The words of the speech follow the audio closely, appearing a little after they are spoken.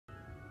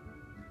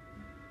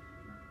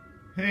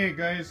Hey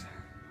guys,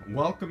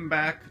 welcome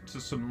back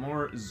to some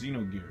more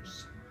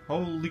Xenogears.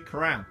 Holy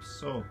crap,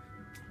 so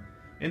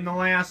in the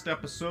last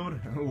episode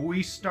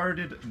we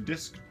started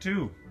Disc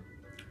 2.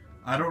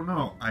 I don't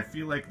know, I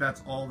feel like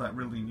that's all that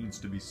really needs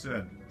to be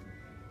said.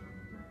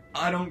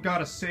 I don't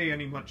gotta say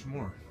any much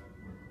more.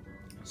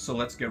 So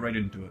let's get right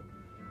into it.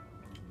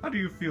 How do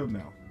you feel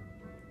now?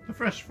 The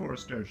fresh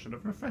forest air should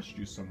have refreshed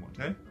you somewhat,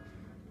 eh?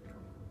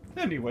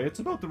 Anyway, it's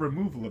about the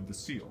removal of the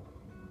seal.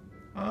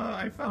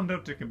 I found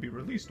out it can be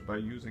released by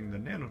using the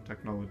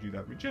nanotechnology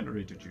that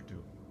regenerated you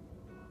two.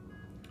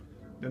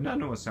 The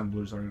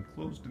nanoassemblers are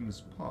enclosed in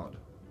this pod.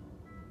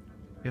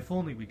 If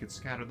only we could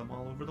scatter them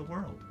all over the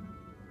world.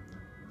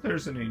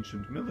 There's an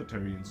ancient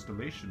military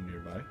installation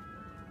nearby.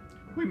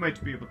 We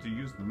might be able to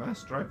use the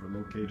mass driver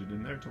located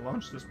in there to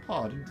launch this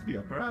pod into the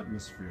upper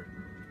atmosphere.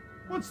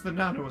 Once the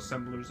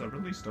nanoassemblers are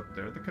released up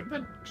there, the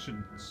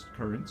convection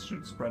currents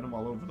should spread them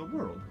all over the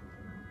world.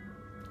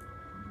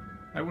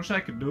 I wish I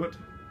could do it,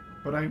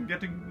 but I am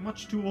getting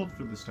much too old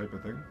for this type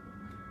of thing.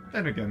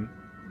 Then again,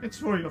 it's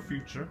for your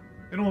future.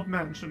 An old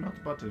man should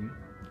not butt in.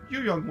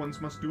 You young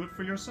ones must do it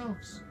for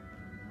yourselves.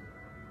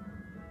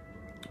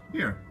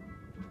 Here.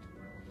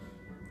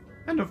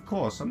 And of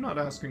course, I'm not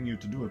asking you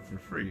to do it for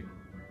free.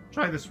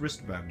 Try this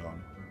wristband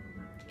on.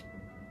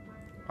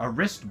 A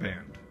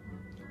wristband?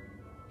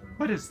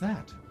 What is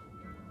that?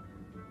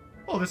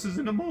 Well, this is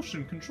an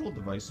emotion control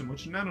device in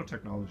which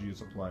nanotechnology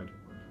is applied.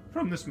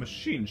 From this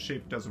machine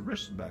shaped as a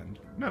wristband,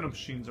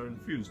 nanomachines are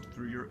infused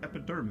through your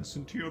epidermis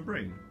into your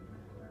brain.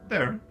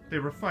 There, they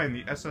refine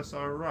the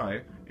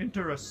SSRI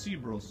into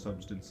cerebral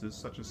substances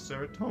such as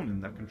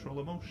serotonin that control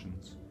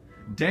emotions.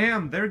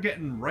 Damn, they're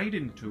getting right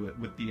into it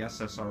with the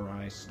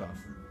SSRI stuff.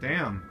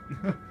 Damn.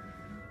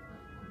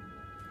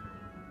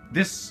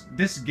 This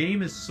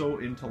game is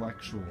so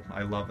intellectual.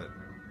 I love it.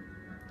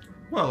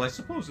 Well, I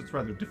suppose it's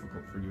rather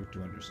difficult for you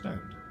to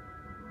understand.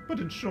 But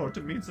in short,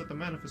 it means that the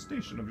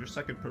manifestation of your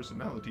second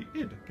personality,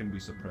 id, can be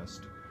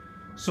suppressed.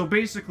 So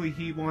basically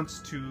he wants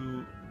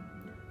to...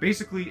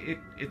 Basically,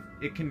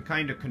 it can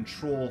kind of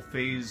control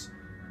phase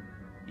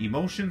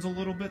emotions a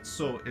little bit,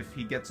 so if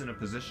he gets in a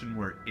position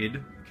where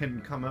id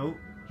can come out,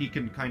 he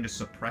can kind of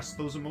suppress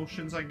those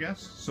emotions, I guess,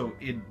 so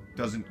id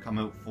doesn't come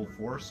out full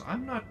force.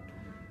 I'm not...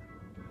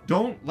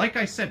 Like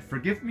I said,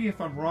 forgive me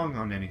if I'm wrong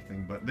on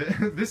anything, but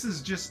this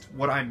is just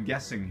what I'm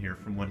guessing here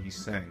from what he's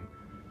saying.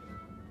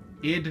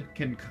 Id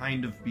can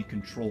kind of be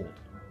controlled.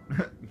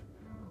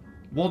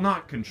 Well,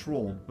 not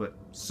controlled, but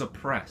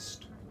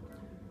suppressed.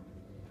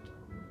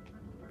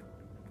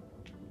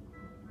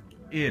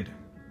 Id.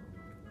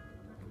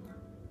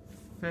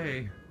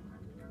 Faye.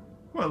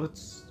 Well,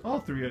 it's all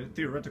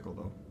theoretical,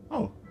 though.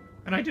 Oh,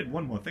 and I did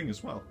one more thing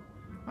as well.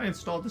 I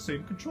installed the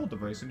same control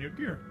device in your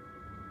gear.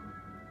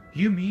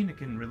 You mean it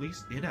can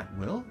release id at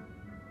will?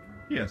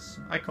 Yes,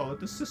 I call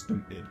it the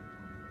system id.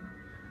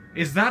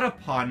 Is that a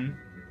pun?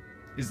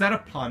 Is that a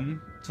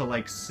pun to,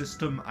 like,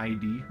 system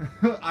ID?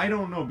 I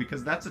don't know,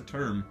 because that's a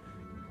term.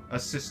 A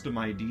system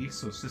ID,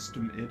 so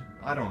system id.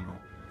 I don't know.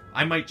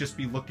 I might just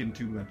be looking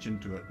too much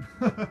into it.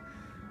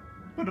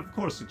 But of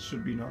course it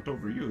should be not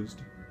overused.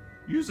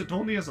 Use it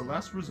only as a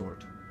last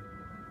resort.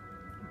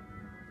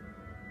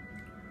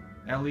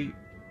 Elly,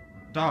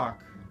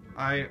 Doc,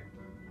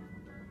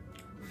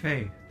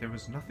 Faye, there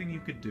was nothing you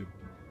could do.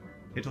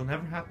 It'll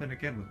never happen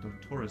again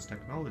with Taura's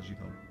technology,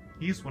 though.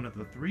 He's one of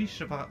the 3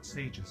 Shavat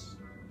sages.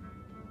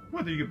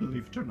 Whether you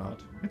believe it or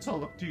not, it's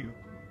all up to you.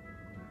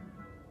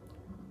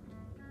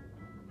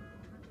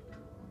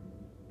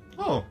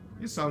 Oh,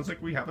 it sounds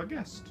like we have a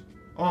guest.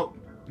 Oh,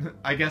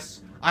 I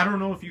guess, I don't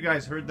know if you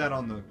guys heard that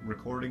on the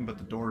recording, but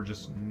the door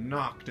just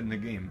knocked in the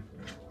game.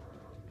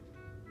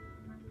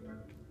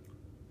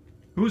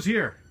 Who's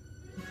here?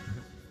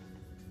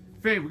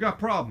 Faye, we got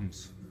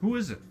problems. Who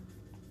is it?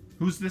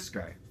 Who's this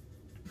guy?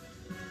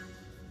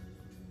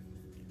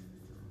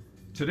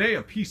 Today,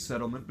 a peace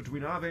settlement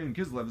between Ave and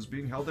Kislev is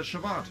being held at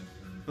Shavat.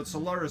 But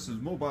Solaris'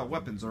 mobile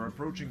weapons are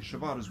approaching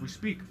Shavat as we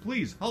speak.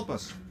 Please, help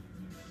us.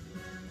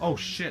 Oh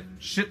shit.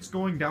 Shit's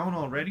going down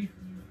already?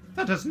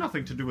 That has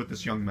nothing to do with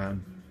this young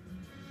man.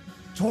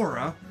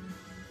 Taura?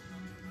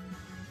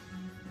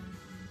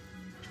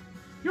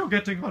 You're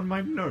getting on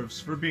my nerves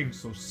for being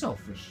so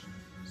selfish.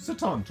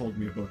 Citan told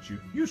me about you.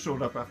 You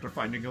showed up after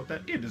finding out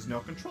that id is now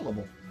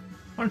controllable.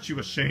 Aren't you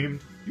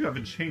ashamed? You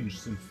haven't changed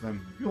since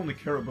then. You only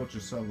care about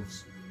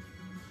yourselves.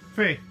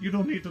 Faye, you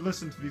don't need to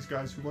listen to these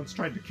guys who once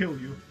tried to kill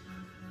you.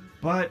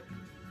 But...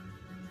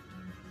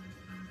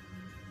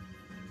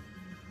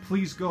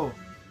 Please go.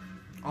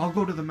 I'll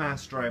go to the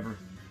mass driver.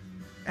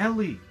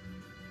 Elly!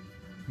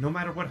 No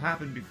matter what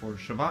happened before,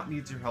 Shavat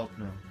needs your help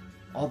now.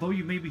 Although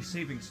you may be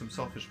saving some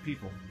selfish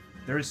people,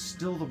 there is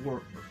still the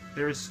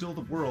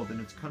world and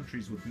its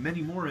countries with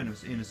many more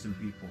innocent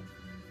people.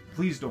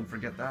 Please don't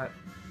forget that.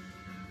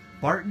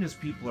 Bart and his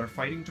people are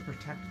fighting to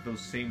protect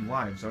those same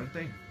lives, aren't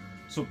they?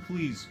 So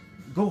please,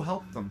 go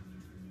help them.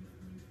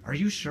 Are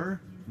you sure?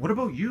 What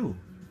about you?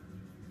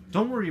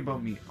 Don't worry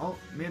about me. I'll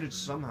manage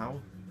somehow.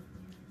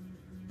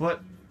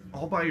 But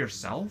all by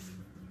yourself?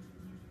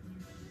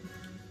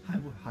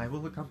 I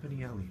will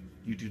accompany Elly.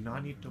 You do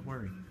not need to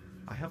worry.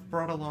 I have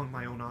brought along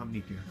my own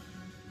Omni gear.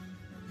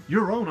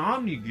 Your own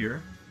Omni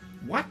gear?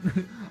 What?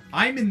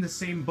 I'm in the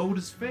same boat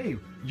as Faye.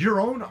 Your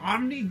own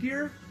Omni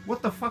gear?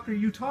 What the fuck are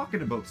you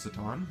talking about,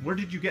 Citan? Where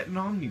did you get an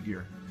Omni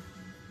gear?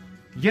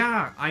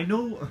 Yeah, I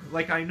know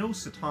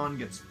Citan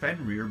gets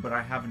Fenrir, but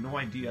I have no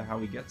idea how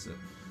he gets it.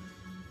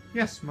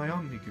 Yes, my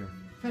Omni gear.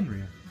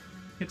 Fenrir.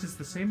 It is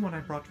the same one I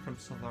brought from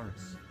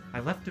Solaris. I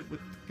left it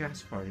with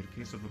Gaspard in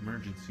case of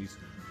emergencies.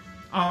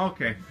 Oh,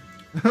 okay.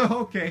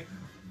 Okay.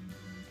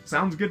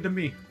 Sounds good to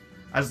me.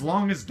 As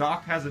long as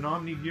Doc has an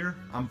Omni gear,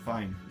 I'm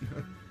fine.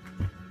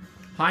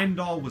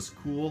 Heimdall was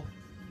cool,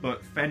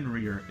 but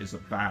Fenrir is a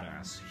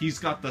badass. He's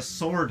got the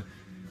sword.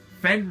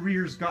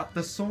 Fenrir's got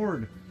the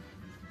sword.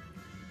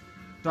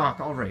 Doc,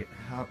 alright.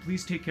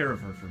 Please take care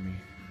of her for me.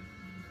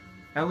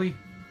 Elly,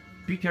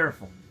 be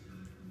careful.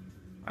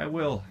 I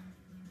will.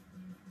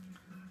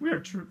 We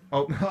are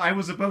Oh, I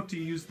was about to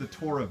use the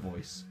Taura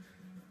voice.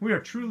 We are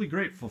truly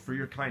grateful for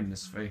your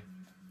kindness, Faye.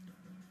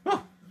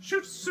 Oh,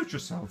 suit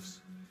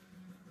yourselves.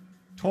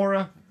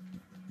 Taura,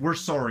 we're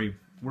sorry.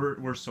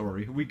 We're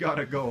sorry. We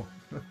gotta go.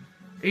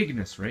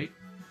 Ignis, right?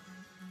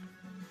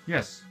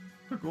 Yes.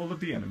 The goal of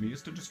the enemy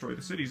is to destroy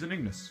the cities in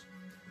Ignis.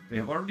 They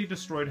have already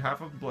destroyed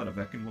half of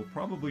Bledavec and will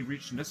probably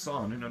reach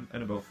Nisan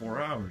in about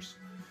 4 hours.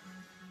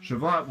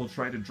 Shavat will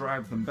try to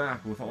drive them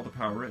back with all the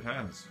power it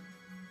has.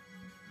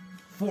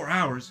 4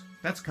 hours?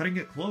 That's cutting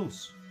it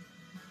close.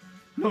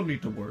 No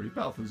need to worry.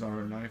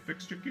 Balthazar and I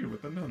fixed your gear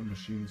with the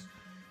nanomachines.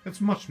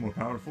 It's much more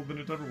powerful than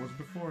it ever was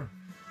before.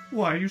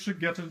 Why, you should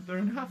get it there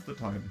in half the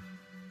time.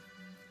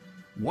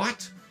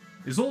 What?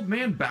 Is old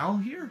man Bal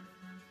here?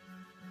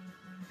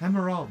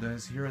 Emeralda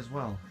is here as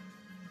well.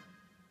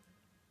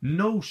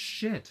 No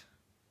shit.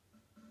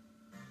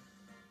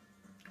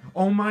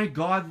 Oh my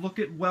god, look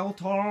at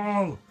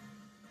Weltall!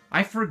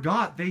 I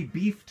forgot they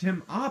beefed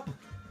him up.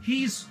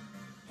 He's...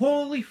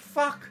 Holy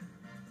fuck!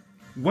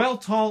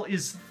 Weltall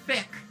is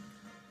thick.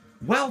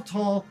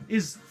 Weltall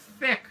is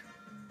thick.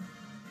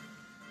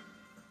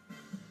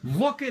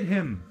 Look at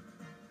him.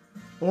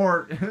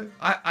 Or,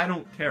 I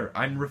don't care.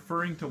 I'm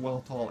referring to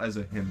Weltall as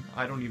a him.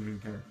 I don't even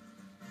care.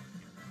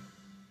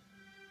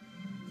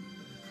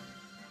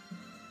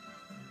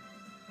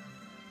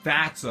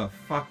 That's a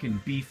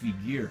fucking beefy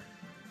gear.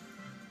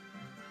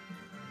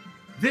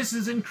 This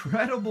is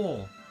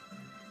incredible!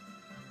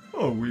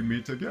 Oh, we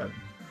meet again.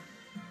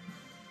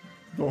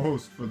 The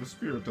host for the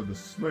spirit of the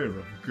Slayer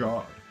of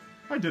God.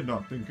 I did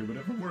not think it would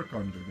ever work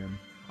on it again.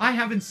 I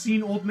haven't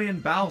seen Old Man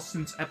Bal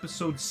since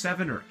episode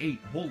 7 or 8.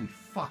 Holy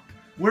fuck.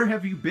 Where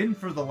have you been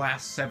for the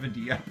last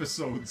 70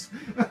 episodes?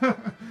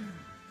 But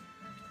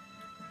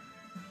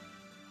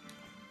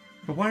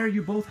why are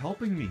you both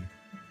helping me?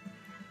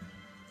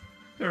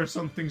 There are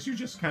some things you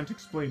just can't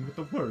explain with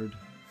the word.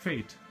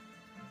 Fate.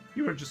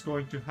 You are just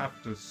going to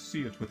have to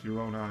see it with your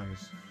own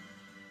eyes.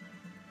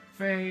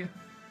 Faye,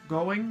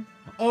 going?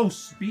 Oh,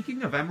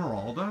 speaking of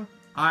Emeralda,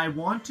 I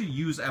want to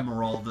use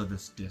Emeralda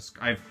this disc.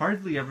 I've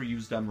hardly ever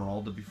used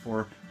Emeralda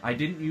before. I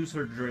didn't use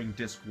her during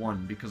disc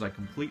 1 because I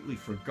completely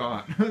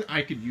forgot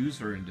I could use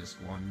her in disc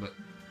 1, but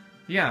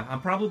yeah,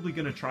 I'm probably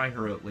going to try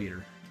her out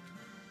later.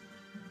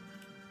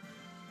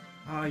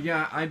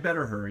 Yeah, I'd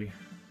better hurry.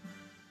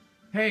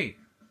 Hey,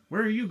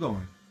 where are you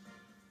going?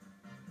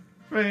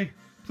 Faye,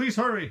 please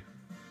hurry.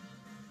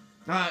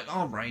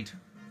 Alright.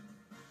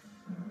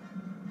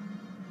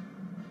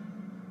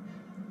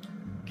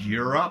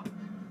 Gear up.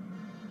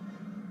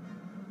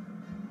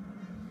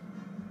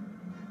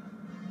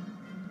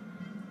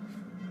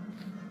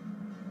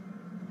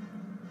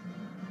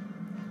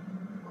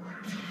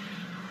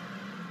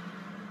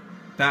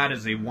 That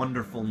is a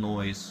wonderful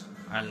noise.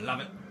 I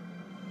love it.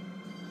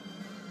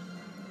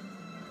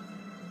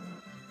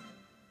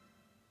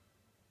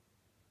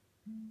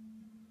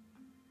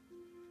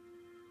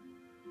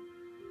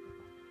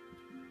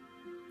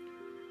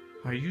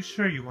 Are you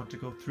sure you want to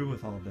go through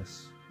with all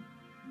this?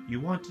 You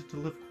wanted to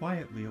live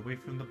quietly away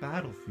from the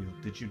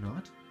battlefield, did you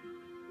not?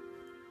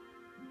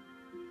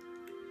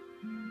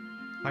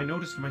 I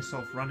noticed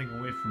myself running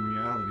away from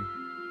reality.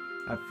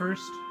 At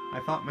first,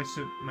 I thought my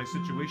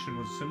situation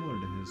was similar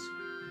to his.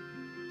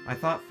 I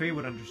thought Faye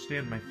would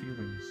understand my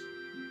feelings.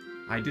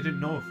 I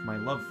didn't know if my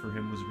love for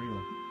him was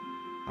real.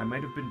 I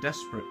might have been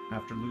desperate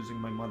after losing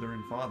my mother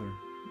and father.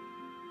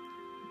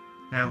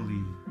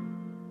 Elly.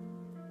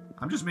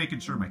 I'm just making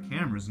sure my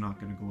camera's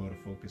not going to go out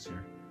of focus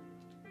here.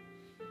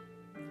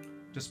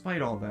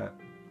 Despite all that,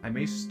 I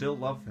may still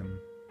love him.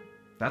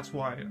 That's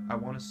why I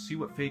want to see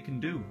what Faye can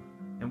do,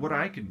 and what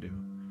I can do.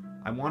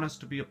 I want us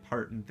to be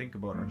apart and think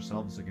about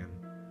ourselves again.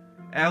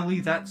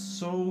 Elly, that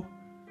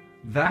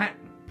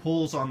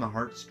pulls on the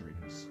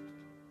heartstrings.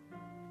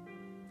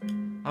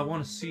 I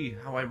want to see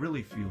how I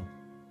really feel.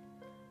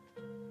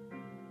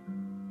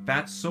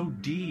 That's so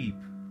deep.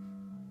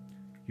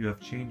 You have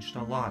changed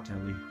a lot,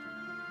 Elly.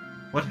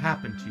 What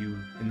happened to you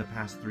in the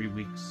past 3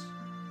 weeks?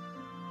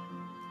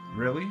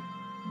 Really?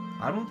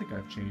 I don't think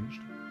I've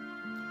changed.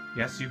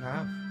 Yes, you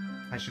have.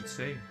 I should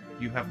say,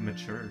 you have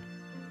matured.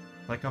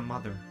 Like a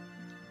mother.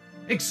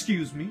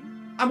 Excuse me?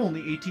 I'm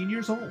only 18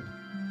 years old.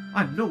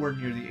 I'm nowhere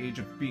near the age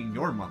of being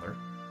your mother.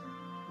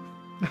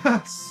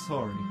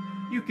 Sorry,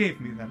 you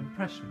gave me that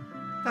impression.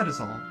 That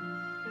is all.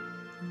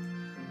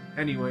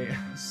 Anyway,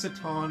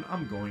 Citan,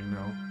 I'm going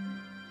now.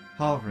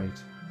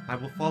 Alright, I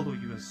will follow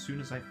you as soon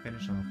as I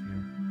finish off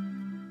here.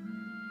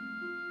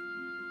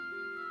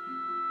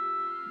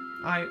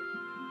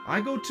 I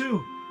go too.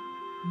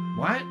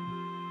 What?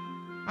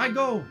 I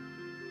go.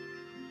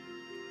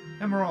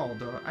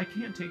 Emeralda, I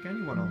can't take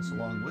anyone else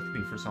along with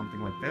me for something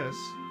like this.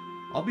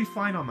 I'll be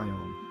fine on my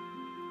own.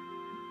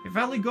 If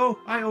Elly go,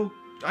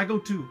 I go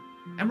too.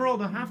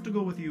 Emeralda have to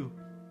go with you.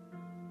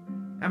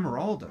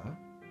 Emeralda?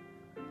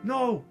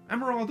 No,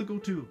 Emeralda go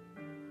too.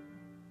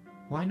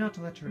 Why not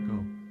let her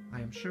go?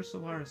 I am sure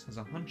Solaris has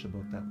a hunch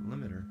about that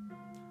limiter.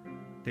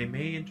 They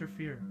may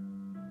interfere,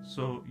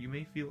 so you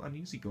may feel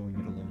uneasy going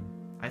it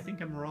alone. I think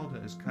Emeralda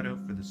is cut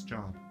out for this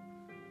job.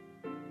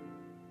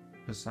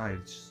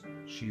 Besides,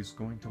 she is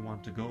going to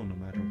want to go no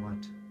matter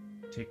what.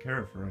 Take care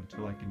of her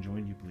until I can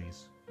join you,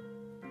 please.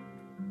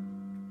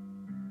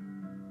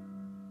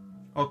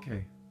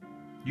 Okay,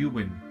 you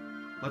win.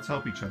 Let's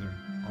help each other,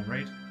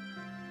 alright?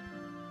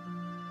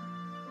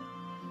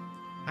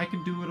 I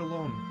can do it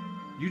alone.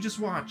 You just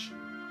watch.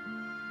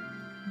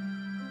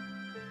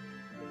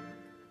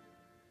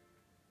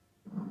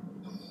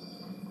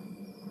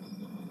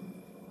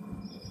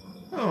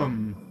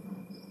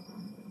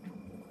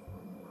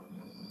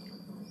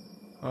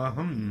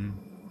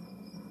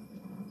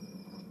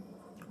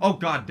 Oh,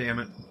 god damn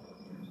it.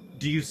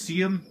 Do you see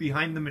him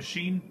behind the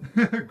machine?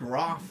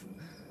 Groff.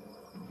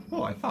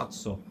 Oh, I thought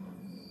so.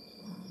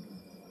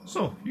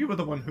 So, you were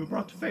the one who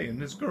brought Faye and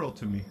this girl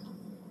to me.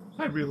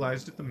 I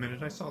realized it the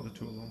minute I saw the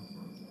two alone.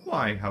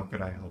 Why, how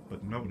could I help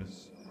but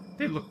notice?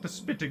 They looked the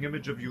spitting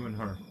image of you and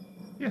her.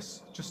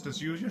 Yes, just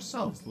as you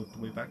yourselves looked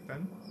way back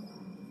then.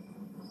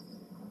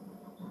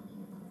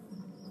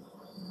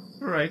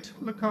 Right,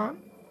 Lacan?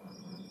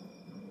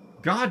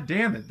 God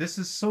damn it, this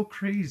is so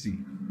crazy.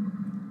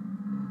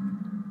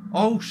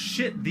 Oh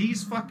shit,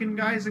 these fucking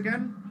guys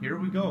again? Here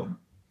we go.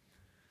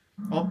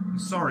 Oh,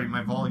 sorry,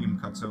 my volume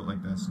cuts out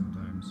like that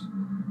sometimes.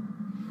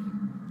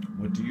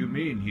 What do you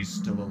mean he's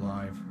still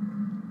alive?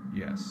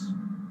 Yes.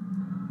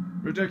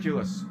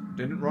 Ridiculous.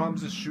 Didn't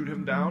Ramses shoot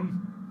him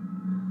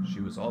down? She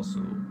was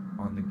also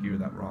on the gear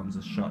that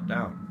Ramses shot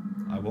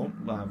down. I won't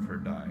have her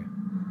die.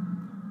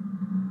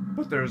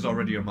 But there is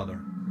already a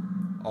mother.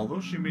 Although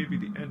she may be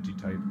the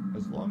antitype,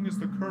 as long as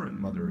the current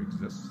mother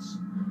exists.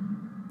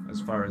 As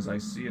far as I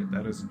see it,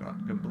 that is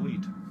not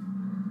complete.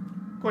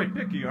 Quite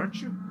picky,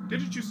 aren't you?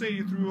 Didn't you say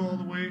you threw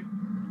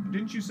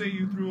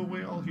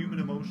away all human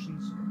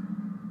emotions?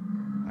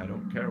 I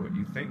don't care what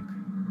you think.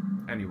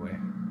 Anyway,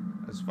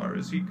 as far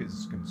as he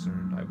is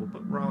concerned, I will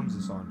put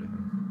Ramses onto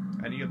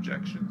him. Any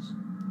objections?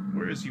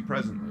 Where is he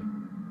presently?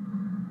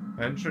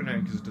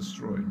 Enchernank is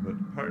destroyed,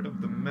 but part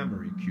of the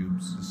memory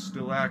cubes is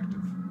still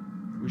active.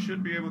 We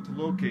should be able to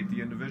locate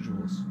the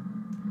individuals.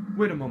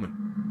 Wait a moment.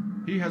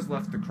 He has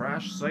left the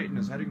crash site and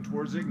is heading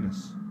towards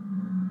Ignis.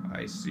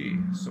 I see,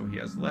 so he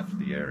has left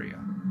the area.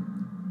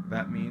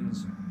 That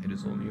means it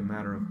is only a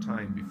matter of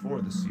time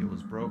before the seal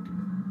is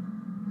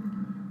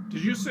broken.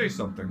 Did you say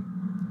something?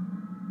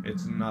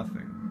 It's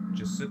nothing.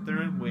 Just sit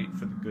there and wait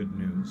for the good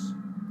news.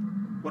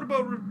 What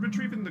about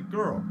retrieving the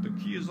girl? The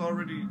key is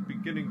already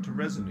beginning to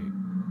resonate.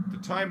 The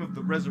time of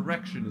the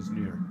resurrection is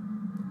near.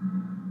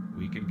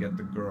 We can get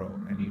the girl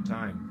any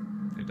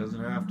time. It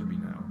doesn't have to be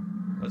now.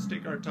 Let's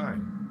take our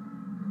time.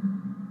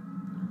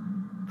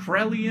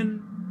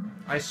 Krellian,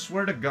 I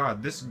swear to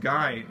God, this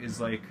guy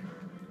is like...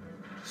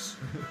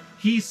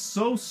 he's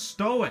so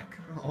stoic.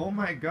 Oh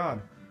my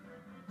God.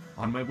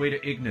 On my way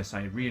to Ignis,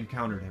 I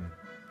re-encountered him.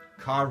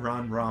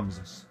 Karan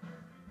Ramses.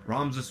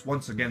 Ramses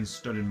once again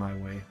stood in my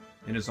way,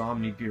 in his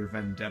Omni-Gear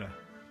vendetta.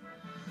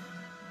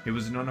 It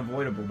was an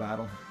unavoidable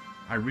battle.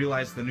 I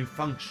realized the new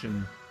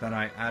function that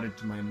I added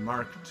to my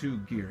Mark II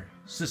gear,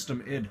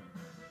 System ID.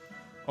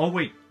 Oh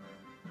wait,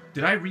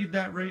 did I read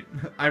that right?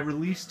 I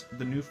released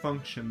the new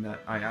function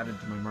that I added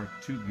to my Mark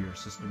II gear,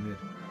 System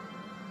ID.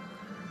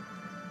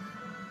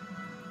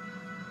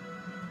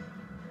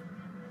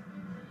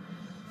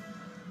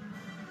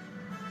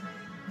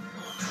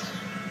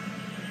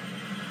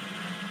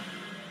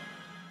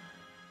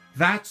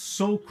 That's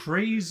so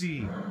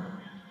crazy.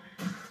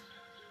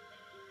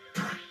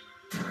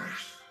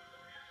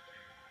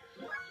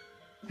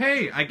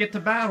 Hey, I get to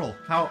battle.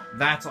 How?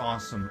 That's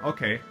awesome.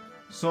 Okay,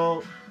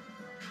 so...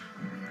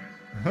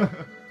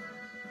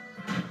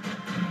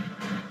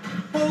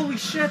 Holy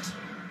shit!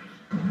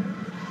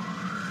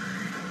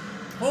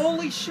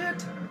 Holy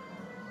shit!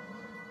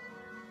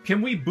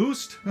 Can we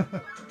boost?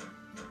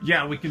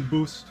 Yeah, we can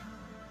boost.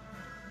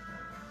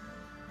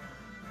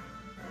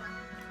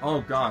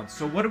 Oh god,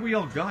 so what do we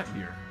all got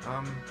here?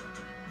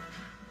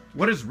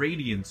 What does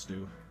Radiance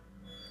do?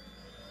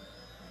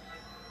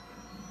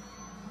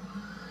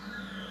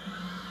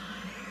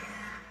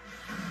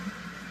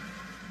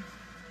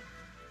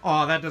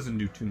 Oh, that doesn't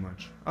do too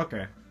much.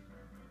 Okay.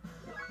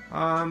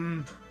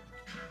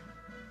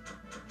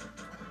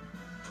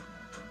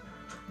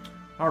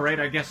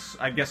 Alright, I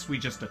guess we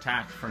just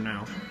attack for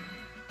now.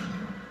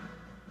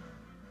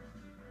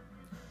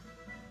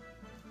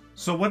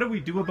 So what do we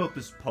do about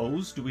this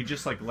pose? Do we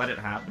just, like, let it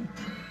happen?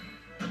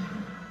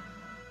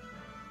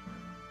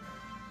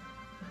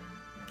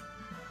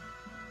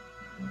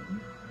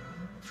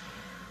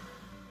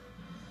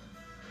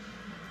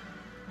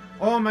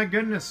 Oh my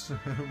goodness,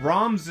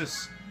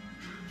 Ramses.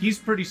 He's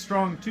pretty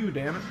strong too,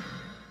 damn it.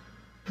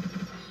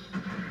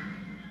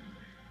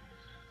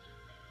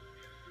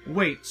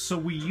 Wait, so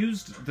we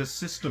used the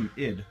system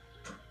id.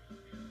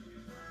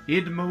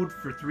 Id mode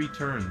for 3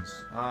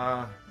 turns.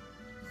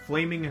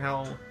 Flaming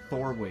Hell,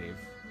 Thor Wave.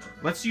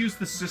 Let's use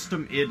the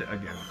system id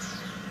again.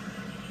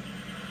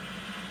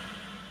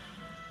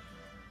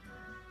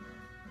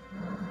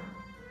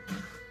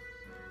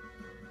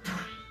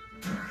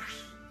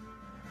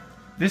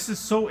 This is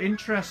so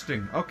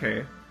interesting.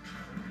 Okay.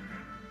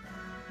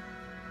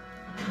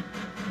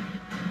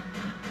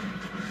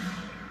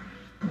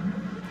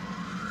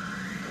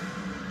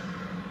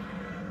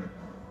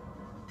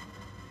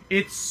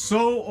 It's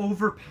so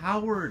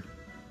overpowered.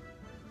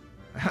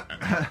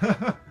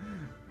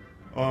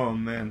 Oh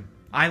man.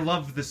 I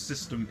love the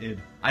system id.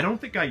 I don't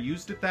think I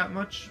used it that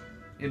much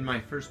in my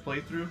first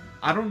playthrough.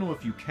 I don't know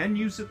if you can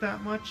use it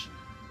that much.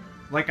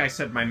 Like I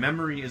said, my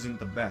memory isn't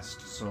the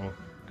best, so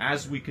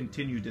as we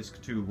continue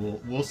Disc 2,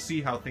 we'll see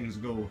how things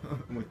go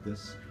with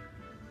this.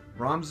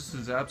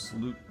 Ramses'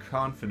 absolute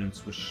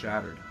confidence was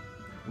shattered,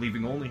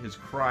 leaving only his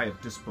cry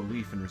of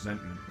disbelief and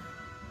resentment.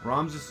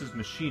 Ramses'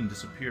 machine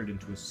disappeared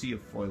into a sea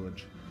of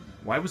foliage.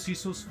 Why was he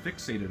so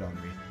fixated on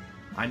me?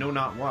 I know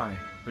not why,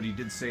 but he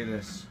did say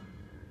this.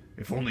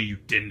 If only you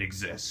didn't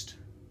exist.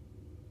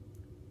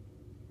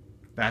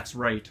 That's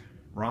right.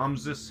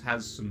 Ramses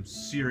has some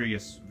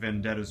serious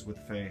vendettas with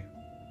Faye.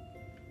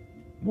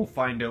 We'll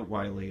find out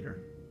why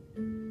later.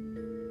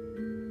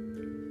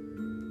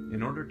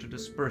 In order to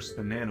disperse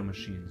the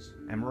nanomachines,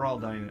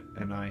 Emerald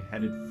and I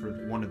headed for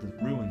one of the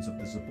ruins of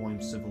the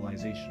Zeboim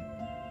civilization,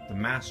 the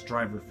mass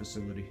driver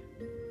facility.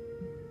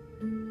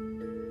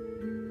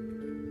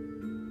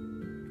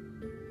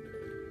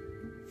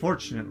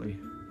 Fortunately,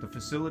 the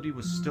facility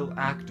was still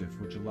active,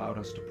 which allowed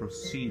us to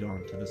proceed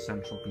on to the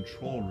central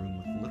control room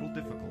with little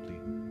difficulty.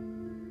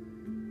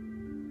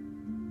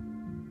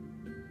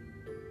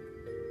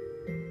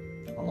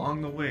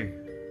 Along the way,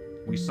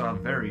 we saw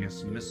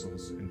various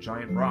missiles and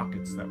giant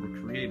rockets that were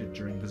created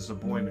during the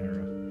Zeboim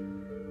era.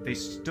 They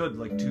stood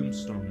like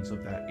tombstones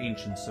of that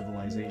ancient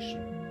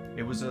civilization.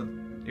 It was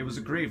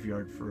a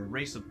graveyard for a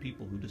race of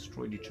people who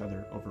destroyed each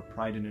other over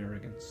pride and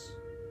arrogance.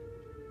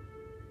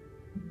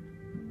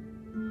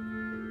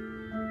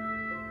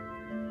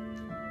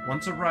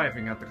 Once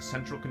arriving at the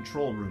central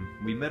control room,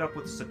 we met up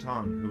with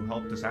Citan, who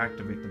helped us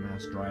activate the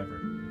mass driver.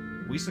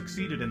 We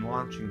succeeded in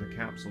launching the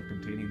capsule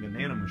containing the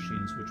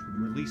nanomachines which would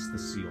release the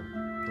seal,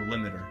 the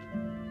limiter.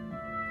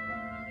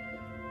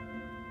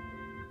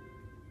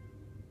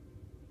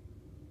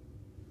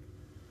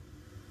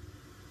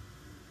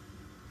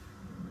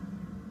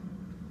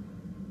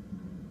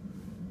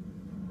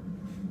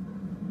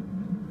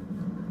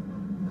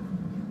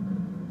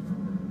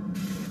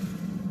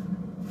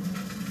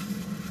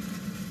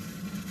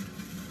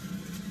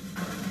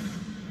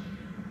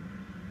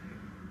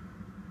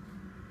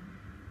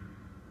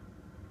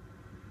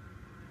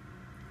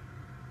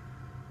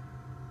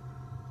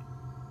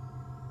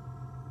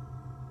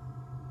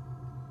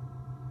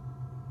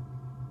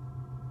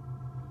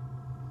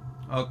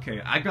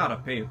 Okay, I gotta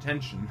pay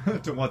attention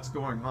to what's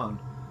going on.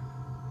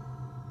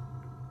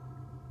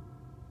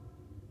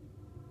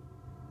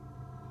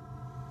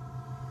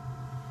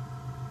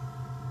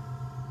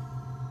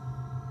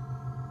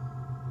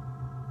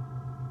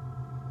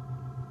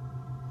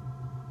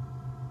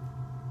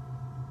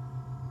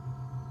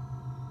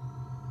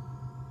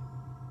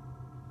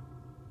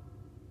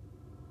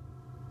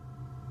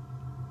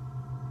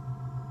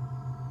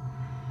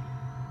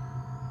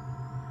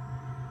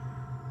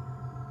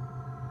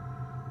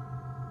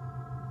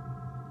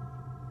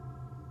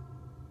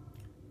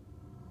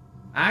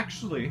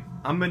 Actually,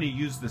 I'm gonna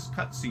use this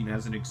cutscene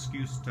as an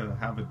excuse to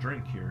have a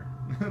drink here.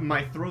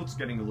 My throat's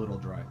getting a little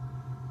dry.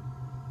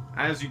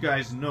 As you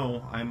guys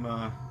know,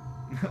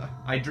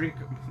 I drink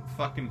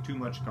fucking too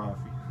much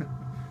coffee.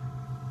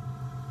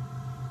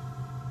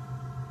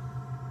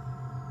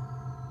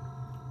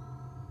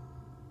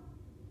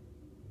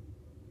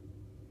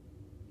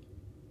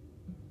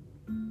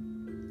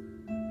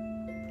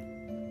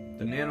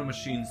 The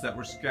nanomachines that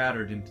were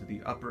scattered into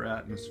the upper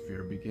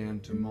atmosphere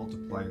began to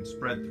multiply and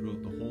spread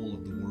throughout the whole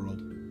of the world.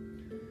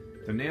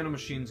 The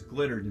nanomachines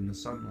glittered in the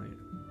sunlight,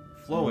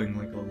 flowing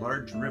like a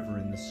large river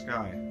in the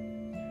sky.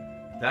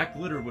 That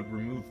glitter would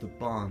remove the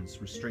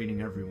bonds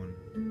restraining everyone.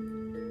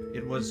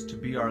 It was to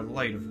be our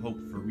light of hope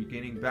for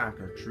regaining back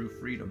our true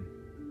freedom.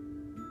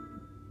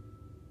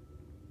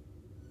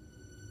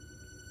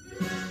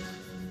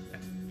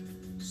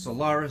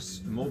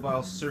 Solaris'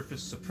 mobile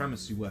surface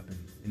supremacy weapon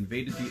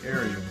invaded the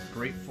area with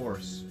great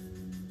force.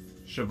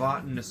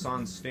 Shavat and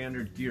Nissan's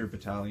standard gear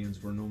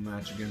battalions were no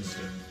match against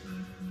it.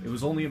 It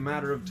was only a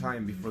matter of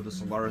time before the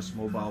Solaris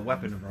mobile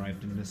weapon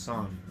arrived in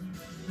Nisan.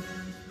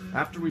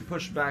 After we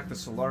pushed back the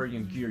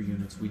Solarian gear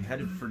units, we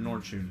headed for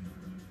Norchun,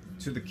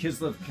 to the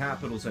Kislev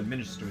capital's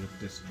administrative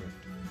district.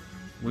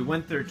 We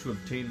went there to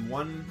obtain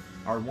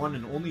our one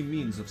and only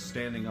means of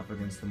standing up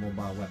against the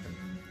mobile weapon.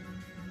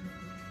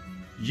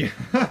 Yeah.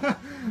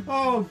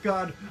 Oh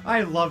god,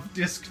 I love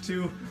Disc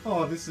 2.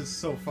 Oh, this is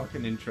so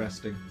fucking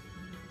interesting.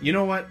 You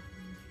know what?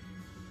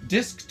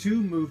 Disc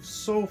 2 moves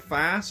so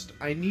fast,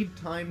 I need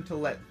time to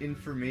let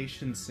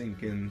information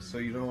sink in. So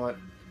you know what?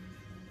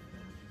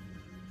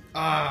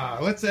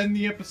 Let's end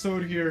the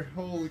episode here.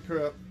 Holy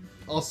crap.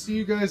 I'll see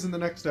you guys in the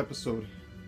next episode.